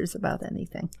answers about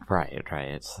anything. Right.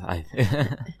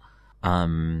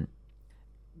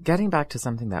 Getting back to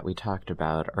something that we talked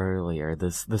about earlier,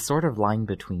 the sort of line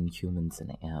between humans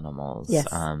and animals. Yes.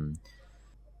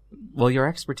 Well, your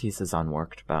expertise is on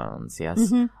worked bones,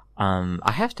 yes? Mm-hmm.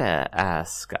 I have to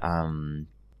ask,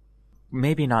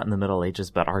 maybe not in the Middle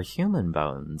Ages, but are human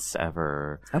bones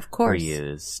ever of course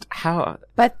reused? How?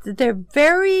 But they're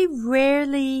very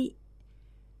rarely.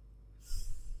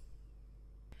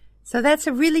 So that's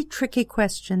a really tricky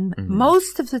question. Mm-hmm.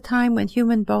 Most of the time when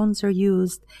human bones are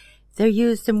used, they're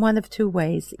used in one of two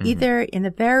ways, either in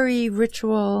a very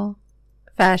ritual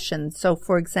fashion. So,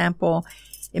 for example,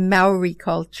 in Maori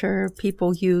culture,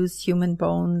 people use human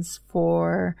bones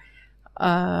for,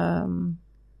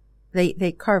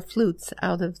 they carve flutes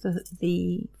out of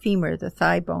the femur, the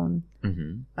thigh bone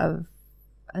of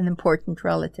an important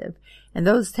relative. And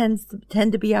those tend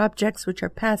to be objects which are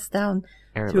passed down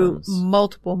heirlooms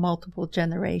through multiple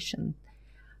generations.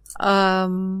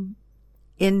 In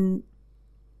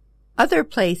other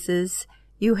places,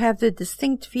 you have the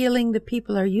distinct feeling that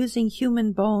people are using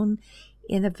human bone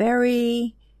in a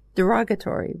very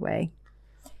derogatory way.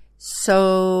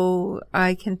 So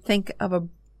I can think of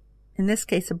in this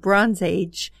case, a Bronze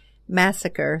Age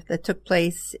massacre that took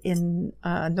place in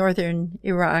northern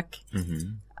Iraq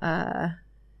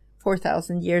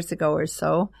 4,000 years ago or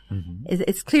so.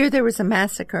 It's clear there was a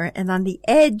massacre, and on the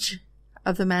edge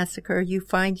of the massacre, you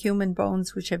find human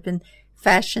bones which have been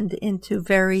fashioned into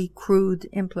very crude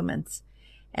implements.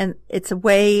 And it's a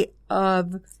way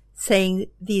of saying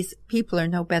these people are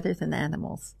no better than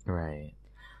animals. Right.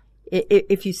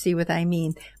 If you see what I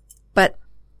mean. But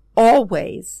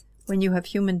always, when you have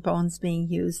human bones being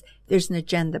used, there's an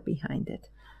agenda behind it.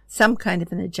 Some kind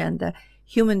of an agenda.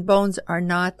 Human bones are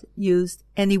not used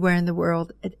anywhere in the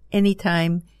world at any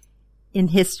time in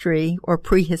history or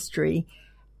prehistory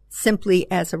simply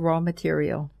as a raw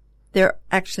material. They're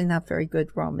actually not very good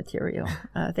raw material.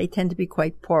 They tend to be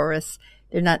quite porous.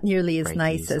 They're not nearly as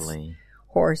nice easily as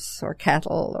horse or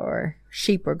cattle or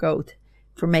sheep or goat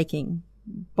for making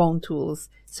bone tools.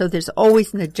 So there's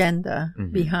always an agenda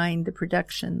behind the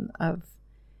production of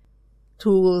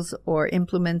tools or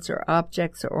implements or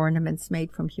objects or ornaments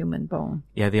made from human bone.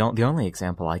 Yeah, the only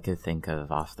example I could think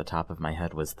of off the top of my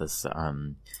head was this,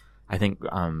 I think,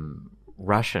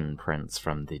 Russian prince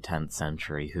from the 10th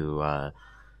century who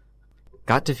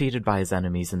got defeated by his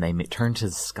enemies, and they turned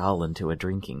his skull into a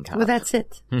drinking cup. Well, that's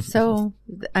it. So,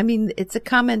 I mean, it's a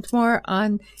comment more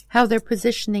on how they're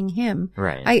positioning him.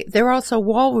 Right. There are also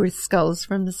walrus skulls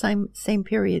from the same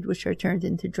period, which are turned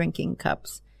into drinking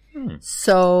cups.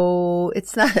 So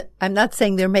it's not, I'm not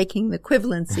saying they're making the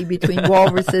equivalency between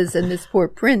walruses and this poor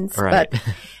prince, right.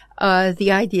 But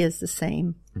the idea is the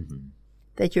same.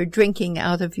 That you're drinking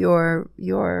out of your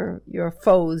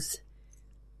foes,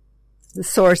 the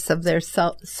source of their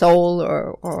soul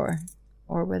or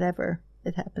whatever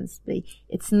it happens to be.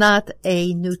 It's not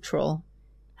a neutral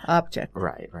object.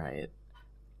 Right.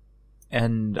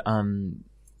 And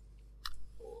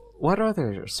what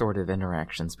other sort of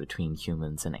interactions between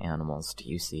humans and animals do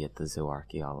you see at the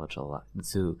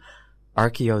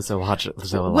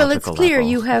archeozoological Well, it's clear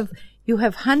level? you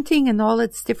have hunting in all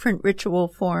its different ritual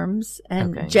forms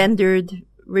and gendered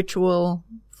ritual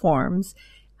forms.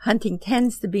 Hunting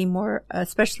tends to be more,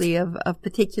 especially of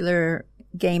particular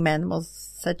game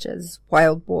animals such as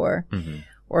wild boar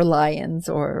or lions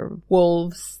or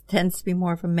wolves, tends to be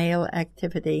more of a male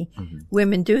activity.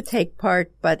 Women do take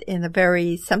part, but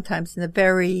sometimes in a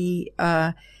very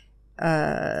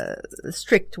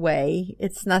strict way.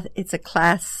 It's a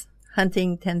class.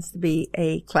 Hunting tends to be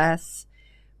a class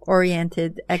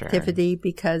oriented activity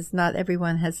because not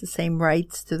everyone has the same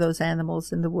rights to those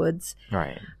animals in the woods.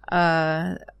 Right.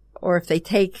 Or if they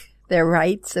take their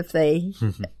rights, if they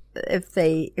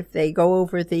go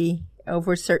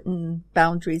over certain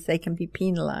boundaries, they can be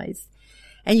penalized.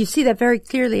 And you see that very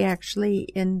clearly actually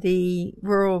in the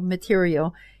rural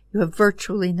material. You have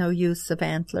virtually no use of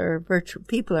antler.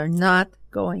 People are not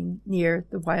going near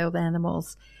the wild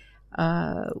animals,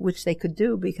 which they could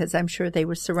do because I'm sure they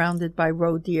were surrounded by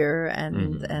roe deer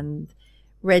and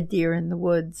red deer in the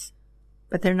woods,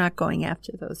 but they're not going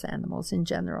after those animals in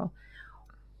general.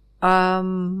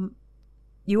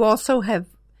 You also have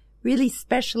really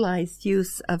specialized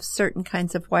use of certain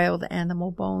kinds of wild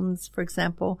animal bones. For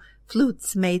example,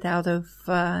 flutes made out of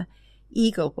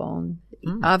eagle bone.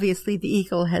 Obviously, the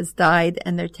eagle has died,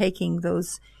 and they're taking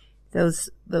those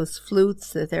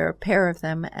flutes. There are a pair of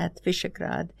them at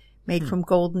Visegrad, made from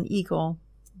golden eagle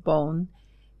bone,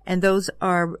 and those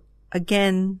are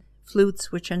again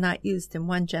flutes which are not used in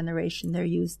one generation; they're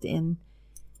used in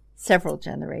several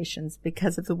generations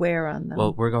because of the wear on them.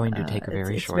 Well, we're going to take a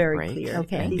very short break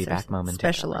and be back momentarily.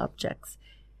 Special objects.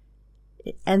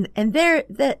 And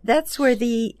that's where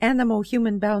the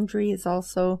animal-human boundary is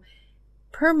also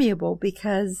permeable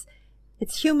because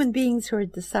it's human beings who are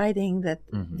deciding that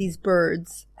these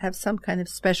birds have some kind of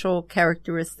special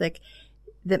characteristic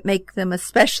that make them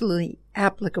especially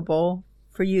applicable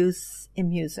for use in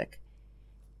music.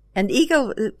 And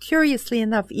curiously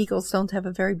enough, eagles don't have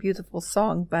a very beautiful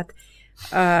song, but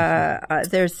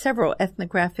there's several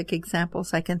ethnographic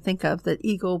examples I can think of that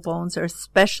eagle bones are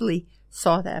especially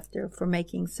sought after for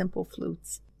making simple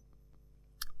flutes.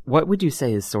 What would you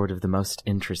say is sort of the most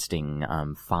interesting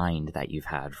find that you've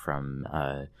had from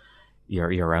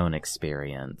your own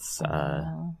experience?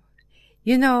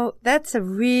 You know, that's a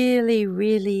really,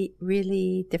 really,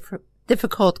 really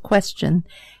difficult question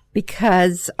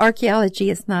because archaeology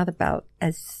is not about,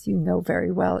 as you know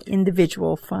very well,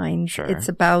 individual finds. Sure. It's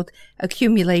about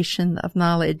accumulation of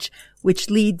knowledge, which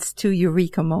leads to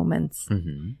eureka moments.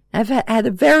 I've had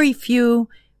a very few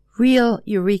real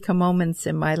eureka moments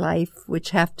in my life, which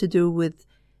have to do with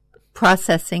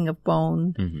processing of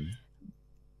bone.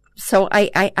 So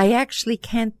I actually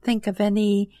can't think of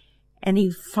any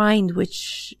find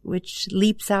which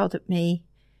leaps out at me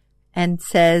and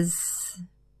says,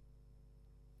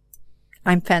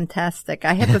 I'm fantastic.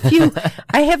 I have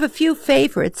a few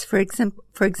favorites. For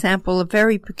example, a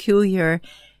very peculiar,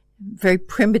 very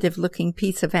primitive looking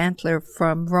piece of antler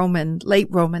from late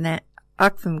Roman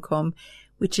Akvamkum,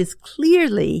 which is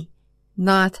clearly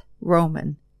not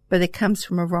Roman, but it comes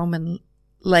from a Roman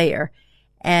layer.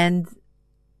 And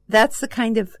that's the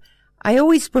kind of, I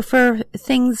always prefer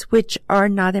things which are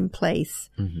not in place,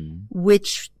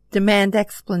 which demand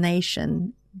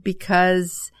explanation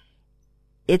because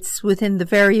it's within the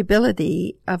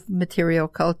variability of material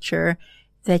culture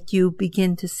that you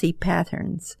begin to see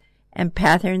patterns, and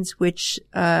patterns which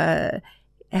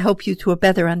help you to a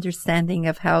better understanding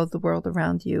of how the world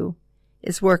around you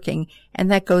is working. And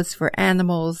that goes for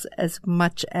animals as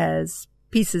much as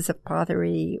pieces of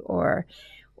pottery or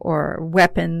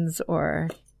weapons or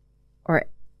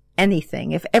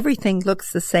anything. If everything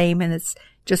looks the same and it's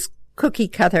just cookie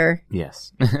cutter,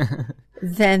 yes,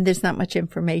 then there's not much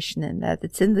information in that.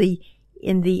 It's in the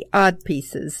odd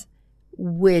pieces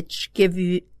which give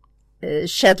you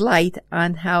shed light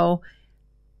on how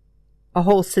a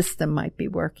whole system might be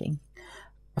working.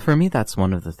 For me, that's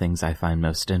one of the things I find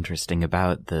most interesting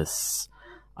about this,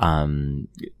 the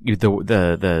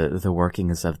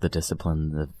workings of the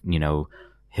discipline,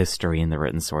 history and the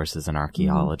written sources and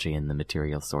archaeology and the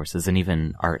material sources and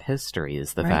even art history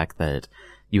is the fact that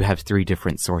you have three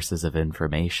different sources of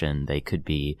information. They could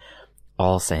be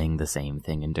all saying the same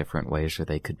thing in different ways, or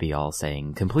they could be all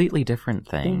saying completely different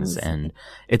things. And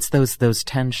it's those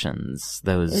tensions,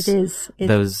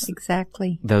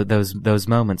 exactly those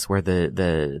moments where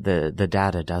the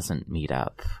data doesn't meet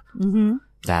up.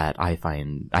 That I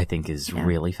think is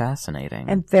really fascinating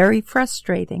and very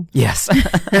frustrating. Yes.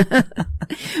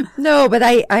 No, but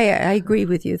I agree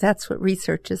with you. That's what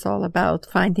research is all about: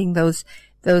 finding those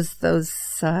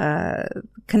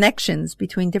connections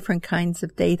between different kinds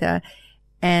of data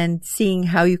and seeing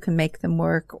how you can make them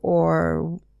work,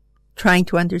 or trying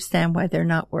to understand why they're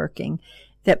not working.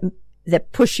 That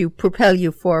propel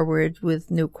you forward with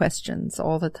new questions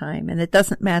all the time. And it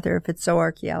doesn't matter if it's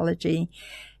zooarchaeology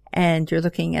and you're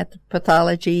looking at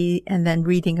pathology and then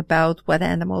reading about what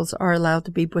animals are allowed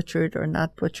to be butchered or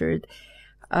not butchered.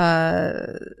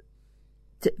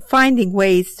 Finding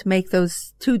ways to make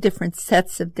those two different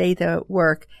sets of data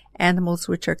work, animals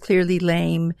which are clearly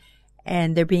lame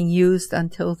and they're being used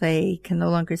until they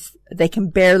can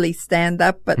barely stand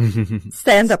up, but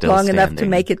stand up long enough to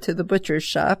make it to the butcher's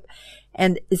shop.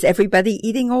 And is everybody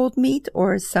eating old meat,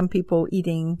 or is some people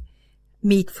eating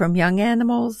meat from young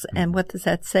animals? And what does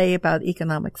that say about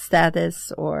economic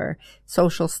status or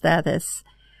social status?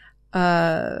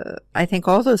 I think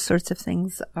all those sorts of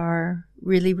things are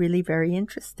really, really very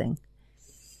interesting.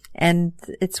 And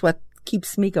it's what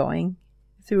keeps me going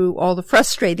through all the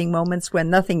frustrating moments when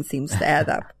nothing seems to add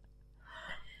up.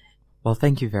 Well,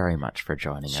 thank you very much for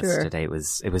joining us today. It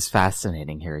was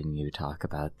fascinating hearing you talk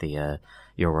about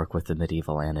your work with the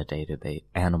medieval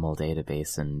animal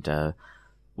database, and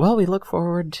well, we look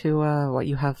forward to what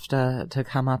you have to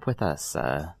come up with us.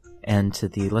 And to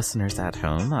the listeners at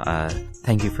home,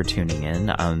 thank you for tuning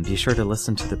in. Be sure to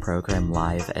listen to the program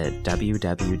live at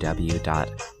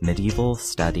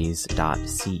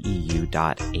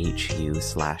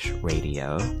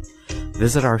www.medievalstudies.ceu.hu/radio.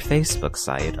 Visit our Facebook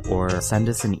site or send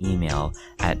us an email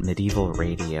at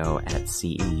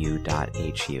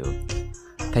medievalradio@ceu.hu.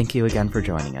 Thank you again for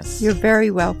joining us. You're very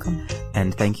welcome.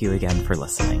 And thank you again for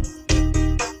listening.